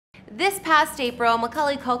This past April,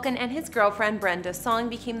 Macaulay Culkin and his girlfriend Brenda Song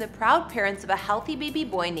became the proud parents of a healthy baby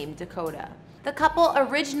boy named Dakota. The couple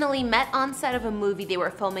originally met on set of a movie they were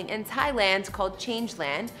filming in Thailand called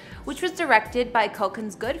Changeland, which was directed by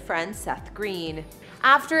Culkin's good friend Seth Green.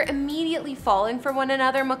 After immediately falling for one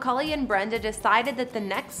another, Macaulay and Brenda decided that the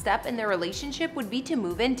next step in their relationship would be to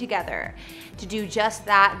move in together. To do just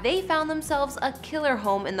that, they found themselves a killer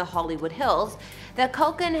home in the Hollywood Hills that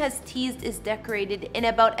Culkin has teased is decorated in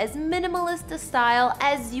about as minimalist a style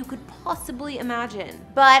as you could possibly imagine.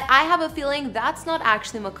 But I have a feeling that's not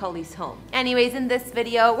actually Macaulay's home. Anyways, in this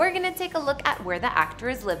video, we're gonna take a look at where the actor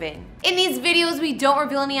is living. In these videos, we don't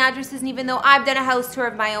reveal any addresses, and even though I've done a house tour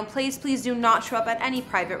of my own place, please do not show up at any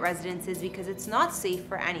private residences because it's not safe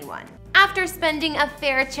for anyone. After spending a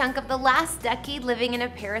fair chunk of the last decade living in a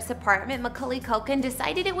Paris apartment, Macaulay Culkin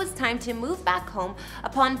decided it was time to move back home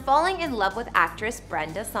upon falling in love with actress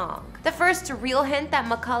Brenda Song. The first real hint that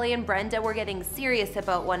Macaulay and Brenda were getting serious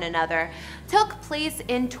about one another took place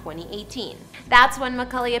in 2018. That's when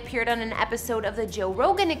Macaulay appeared on an episode of the Joe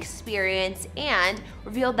Rogan Experience and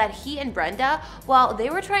revealed that he and Brenda, well, they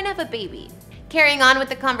were trying to have a baby. Carrying on with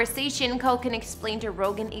the conversation, Culkin explained to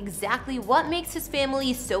Rogan exactly what makes his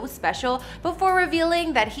family so special before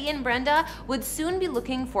revealing that he and Brenda would soon be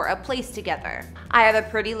looking for a place together. I have a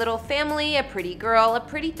pretty little family, a pretty girl, a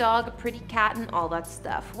pretty dog, a pretty cat, and all that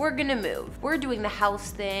stuff. We're gonna move. We're doing the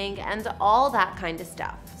house thing and all that kind of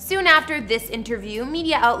stuff. Soon after this interview,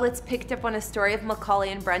 media outlets picked up on a story of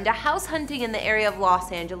Macaulay and Brenda house hunting in the area of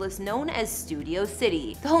Los Angeles known as Studio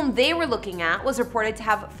City. The home they were looking at was reported to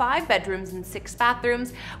have 5 bedrooms and 6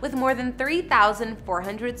 bathrooms with more than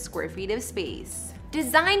 3,400 square feet of space.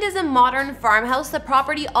 Designed as a modern farmhouse, the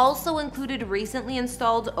property also included recently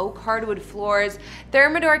installed oak hardwood floors,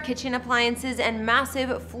 Thermador kitchen appliances, and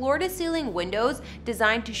massive floor-to-ceiling windows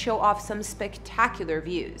designed to show off some spectacular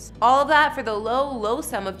views. All of that for the low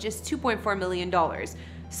sum of just $2.4 million.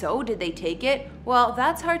 So did they take it? Well,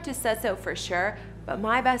 that's hard to suss out for sure, but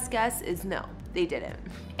my best guess is no. They didn't.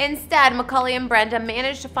 Instead, Macaulay and Brenda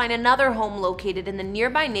managed to find another home located in the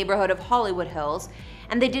nearby neighborhood of Hollywood Hills,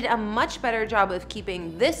 and they did a much better job of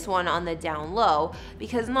keeping this one on the down low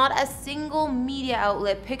because not a single media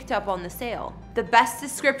outlet picked up on the sale. The best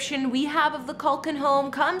description we have of the Culkin home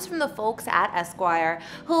comes from the folks at Esquire,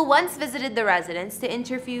 who once visited the residence to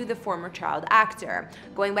interview the former child actor.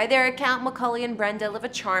 Going by their account, Macaulay and Brenda live a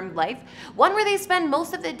charmed life, one where they spend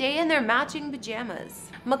most of the day in their matching pajamas.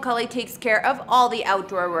 Macaulay takes care of all the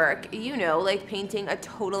outdoor work, you know, like painting a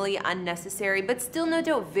totally unnecessary but still no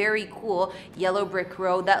doubt very cool yellow brick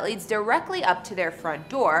road that leads directly up to their front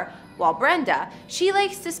door, while Brenda, she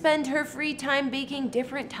likes to spend her free time baking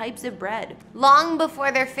different types of bread. Long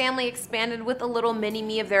before their family expanded with a little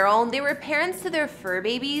mini-me of their own, they were parents to their fur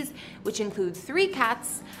babies, which include 3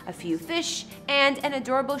 cats, a few fish, and an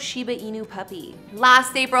adorable Shiba Inu puppy.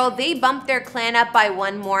 Last April, they bumped their clan up by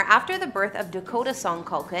 1 more after the birth of Dakota Song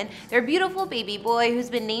Culkin, their beautiful baby boy who's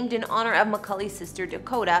been named in honor of Macaulay's sister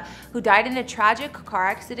Dakota, who died in a tragic car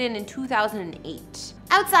accident in 2008.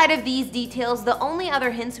 Outside of these details, the only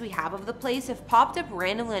other hints we have of the place have popped up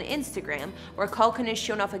randomly on Instagram, where Culkin is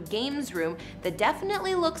shown off a games room that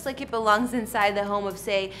definitely looks like it belongs inside the home of,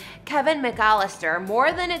 say, Kevin McAllister,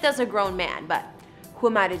 more than it does a grown man, but who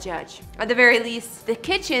am I to judge? At the very least, the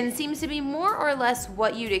kitchen seems to be more or less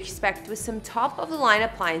what you'd expect with some top-of-the-line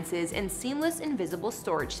appliances and seamless invisible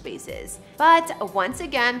storage spaces. But once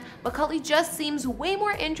again, Macaulay just seems way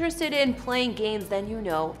more interested in playing games than, you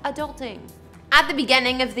know, adulting. At the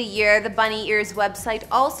beginning of the year, the Bunny Ears website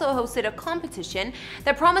also hosted a competition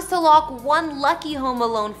that promised to lock one lucky Home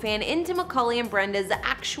Alone fan into Macaulay and Brenda's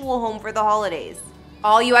actual home for the holidays.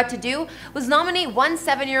 All you had to do was nominate one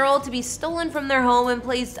 7-year-old to be stolen from their home and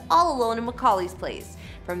placed all alone in Macaulay's place.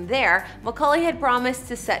 From there, Macaulay had promised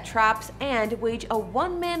to set traps and wage a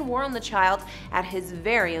one-man war on the child at his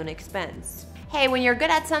very own expense. Hey, when you're good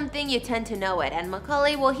at something, you tend to know it, and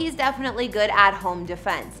Macaulay, well, he's definitely good at home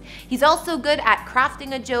defense. He's also good at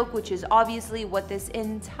crafting a joke, which is obviously what this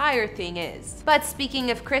entire thing is. But speaking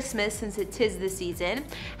of Christmas, since it is the season,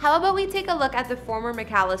 how about we take a look at the former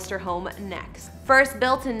McAllister home next? First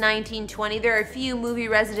built in 1920, there are few movie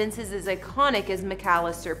residences as iconic as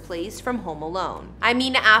McAllister Place from Home Alone. I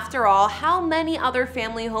mean, after all, how many other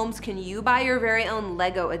family homes can you buy your very own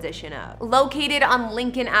Lego edition of? Located on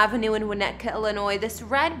Lincoln Avenue in Winnetka, Illinois, this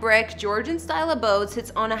red brick Georgian-style abode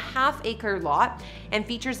sits on a half-acre lot and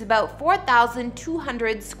features about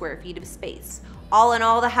 4,200 square feet of space. All in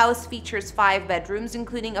all, the house features 5 bedrooms,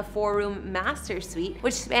 including a 4-room master suite,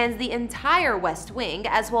 which spans the entire west wing,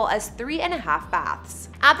 as well as 3.5 baths.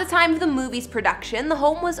 At the time of the movie's production, the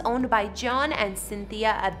home was owned by John and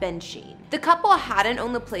Cynthia Abenshine. The couple hadn't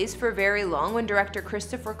owned the place for very long when director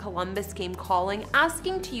Christopher Columbus came calling,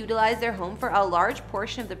 asking to utilize their home for a large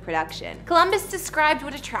portion of the production. Columbus described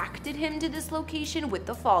what attracted him to this location with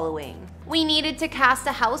the following: "We needed to cast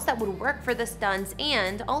a house that would work for the stunts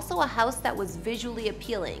and also a house that was visually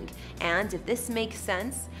appealing, and if this makes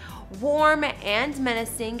sense, warm and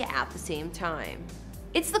menacing at the same time."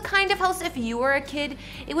 It's the kind of house if you were a kid,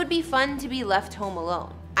 it would be fun to be left home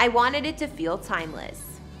alone. I wanted it to feel timeless.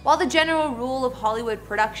 While the general rule of Hollywood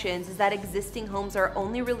productions is that existing homes are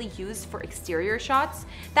only really used for exterior shots,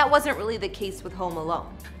 that wasn't really the case with Home Alone.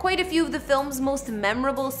 Quite a few of the film's most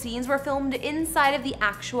memorable scenes were filmed inside of the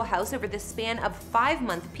actual house over the span of a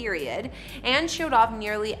 5-month period and showed off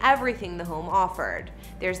nearly everything the home offered.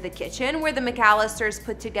 There's the kitchen, where the McAllisters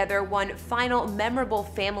put together one final memorable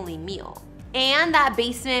family meal. And that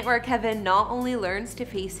basement where Kevin not only learns to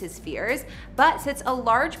face his fears, but sets a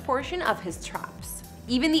large portion of his traps.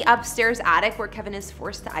 Even the upstairs attic, where Kevin is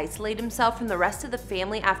forced to isolate himself from the rest of the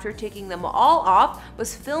family after taking them all off,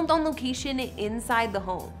 was filmed on location inside the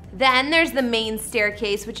home. Then there's the main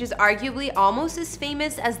staircase, which is arguably almost as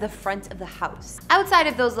famous as the front of the house. Outside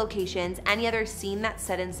of those locations, any other scene that's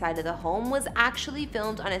set inside of the home was actually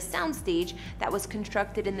filmed on a soundstage that was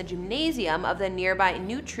constructed in the gymnasium of the nearby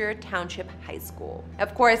New Trier Township High School.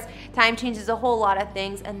 Of course, time changes a whole lot of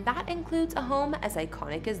things, and that includes a home as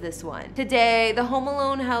iconic as this one. Today, the Home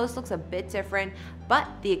Alone house looks a bit different, but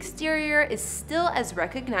the exterior is still as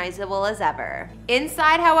recognizable as ever.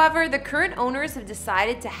 Inside, however, the current owners have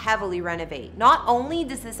decided to heavily renovate. Not only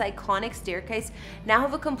does this iconic staircase now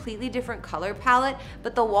have a completely different color palette,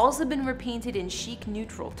 but the walls have been repainted in chic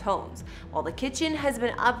neutral tones, while the kitchen has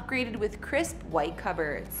been upgraded with crisp white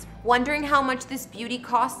cupboards. Wondering how much this beauty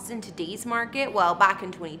costs in today's market? Well, back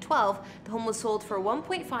in 2012, the home was sold for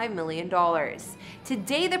 $1.5 million.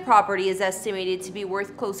 Today, the property is estimated to be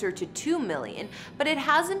worth closer to $2 million, but it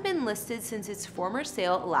hasn't been listed since its former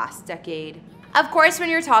sale last decade. Of course, when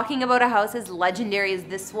you're talking about a house as legendary as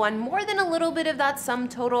this one, more than a little bit of that sum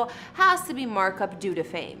total has to be markup due to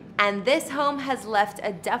fame. And this home has left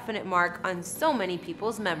a definite mark on so many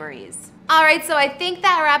people's memories. Alright, so I think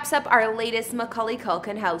that wraps up our latest Macaulay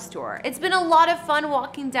Culkin house tour. It's been a lot of fun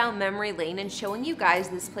walking down memory lane and showing you guys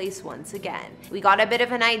this place once again. We got a bit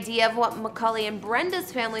of an idea of what Macaulay and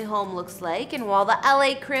Brenda's family home looks like, and while the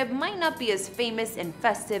LA crib might not be as famous and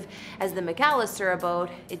festive as the McAllister abode,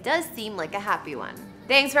 it does seem like a happy one.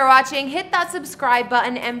 Thanks for watching, hit that subscribe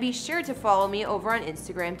button, and be sure to follow me over on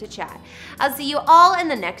Instagram to chat. I'll see you all in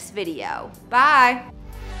the next video. Bye!